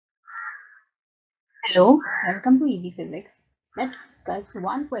Hello, welcome to EV Physics. Let's discuss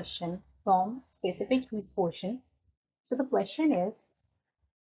one question from specific heat portion. So the question is,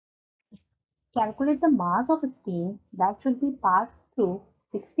 calculate the mass of steam that should be passed through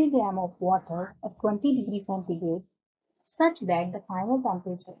 60 gram of water at 20 degrees centigrade such that the final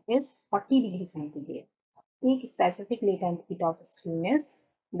temperature is 40 degrees centigrade. Take specific latent heat of steam is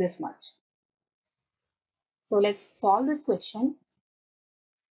this much. So let's solve this question.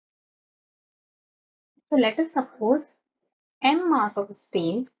 So let us suppose m mass of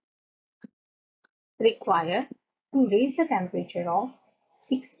steam required to raise the temperature of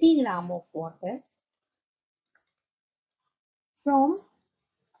 60 gram of water from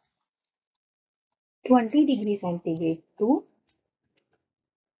 20 degrees centigrade to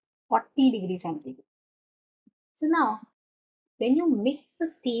 40 degrees centigrade. So now, when you mix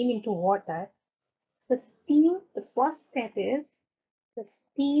the steam into water, the first step is the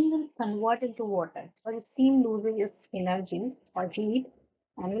steam will convert into water, or the steam loses its energy or heat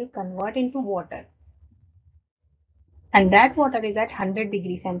and will convert into water. And that water is at 100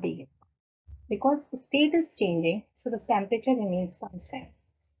 degrees centigrade. Because the state is changing, so the temperature remains constant.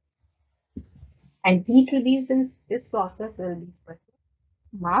 And heat released in this process will be equal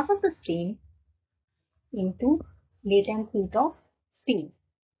to mass of the steam into latent heat of steam.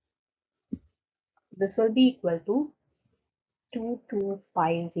 This will be equal to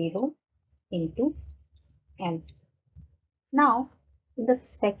 2250 into m. Now, in the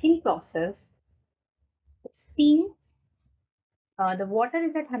second process, steam, the water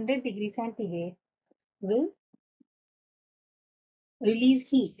is at 100 degrees centigrade, will release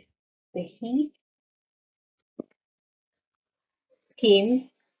heat. The heat came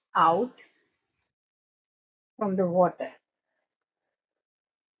out from the water,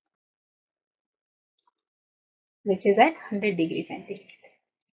 which is at 100 degree centigrade.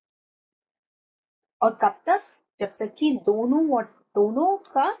 और कब तक? जब तक कि दोनों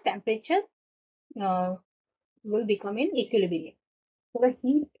का temperature will become in equilibrium. So the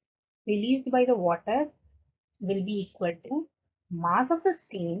heat released by the water will be equal to mass of the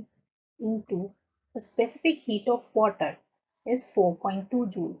steam into the specific heat of water is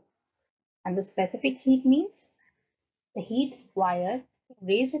 4.2 joule. And the specific heat means the heat required to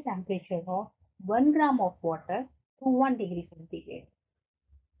raise the temperature of 1 gram of water to 1 degree centigrade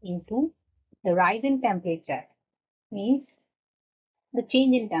into the rise in temperature means the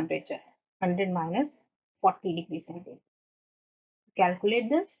change in temperature 100 minus 40 degrees centigrade. Calculate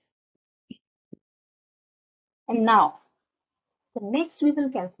this. And now the next we will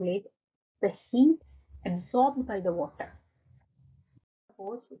calculate the heat absorbed by the water.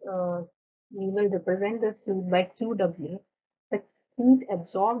 Suppose we will represent this heat by QW. The heat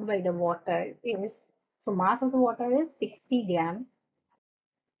absorbed by the water is, so mass of the water is 60 gram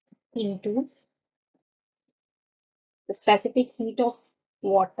into the specific heat of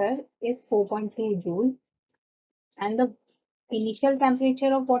water is 4.2 joule and the initial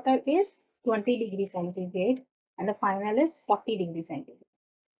temperature of water is 20 degrees centigrade and the final is 40 degrees centigrade.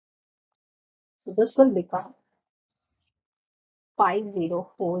 So this will become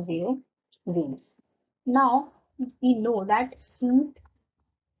 5040 joules. Now we know that heat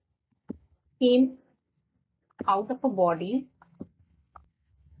came out of a body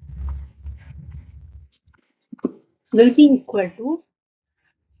will be equal to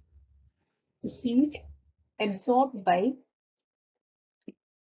heat absorbed by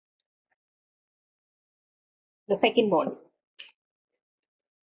the second body.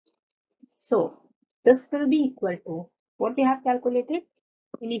 So this will be equal to what we have calculated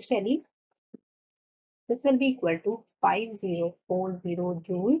initially. This will be equal to 5040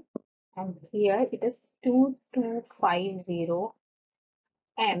 joule and here it is 2250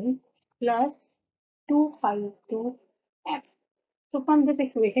 m plus 252 m. So from this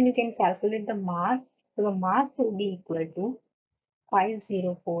equation you can calculate the mass. So the mass will be equal to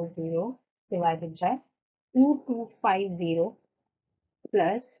 5040 divided by 2250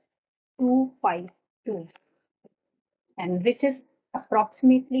 plus 252 and which is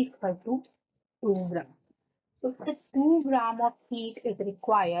approximately equal to 2 gram. So the 2 gram of heat is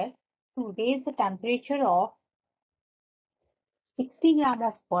required to raise the temperature of 60 gram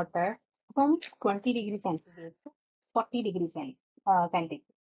of water from 20 degrees centigrade to 40 degrees centigrade.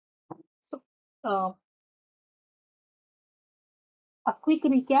 So a quick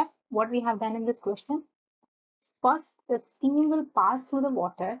recap what we have done in this question. First, the steam will pass through the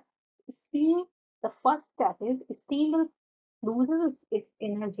water. Steam, the first step is steam will loses its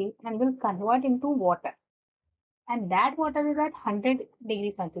energy and will convert into water. And that water is at 100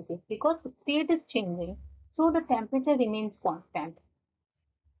 degrees centigrade because the state is changing. So the temperature remains constant.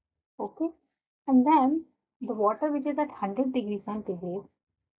 Okay. And then the water which is at 100 degrees centigrade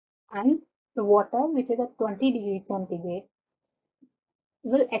and the water which is at 20 degrees centigrade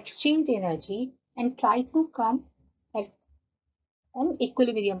will exchange energy and try to come at an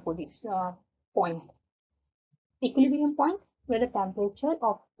point. Equilibrium point where the temperature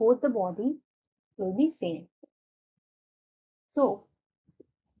of both the bodies will be same. So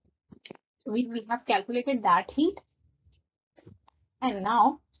we have calculated that heat, and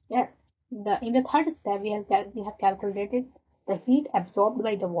now yeah, in the third step we have calculated the heat absorbed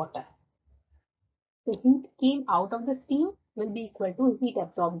by the water. The heat came out of the steam will be equal to heat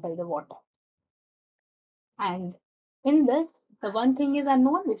absorbed by the water. And in this, the one thing is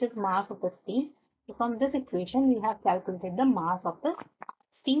unknown, which is mass of the steam. So from this equation, we have calculated the mass of the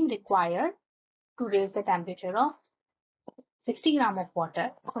steam required to raise the temperature of 60 gram of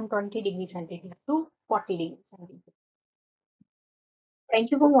water from 20 degrees centigrade to 40 degrees centigrade.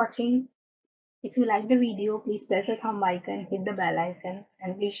 Thank you for watching. If you like the video, please press the thumb icon, hit the bell icon,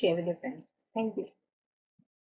 and please share with your friends. Thank you.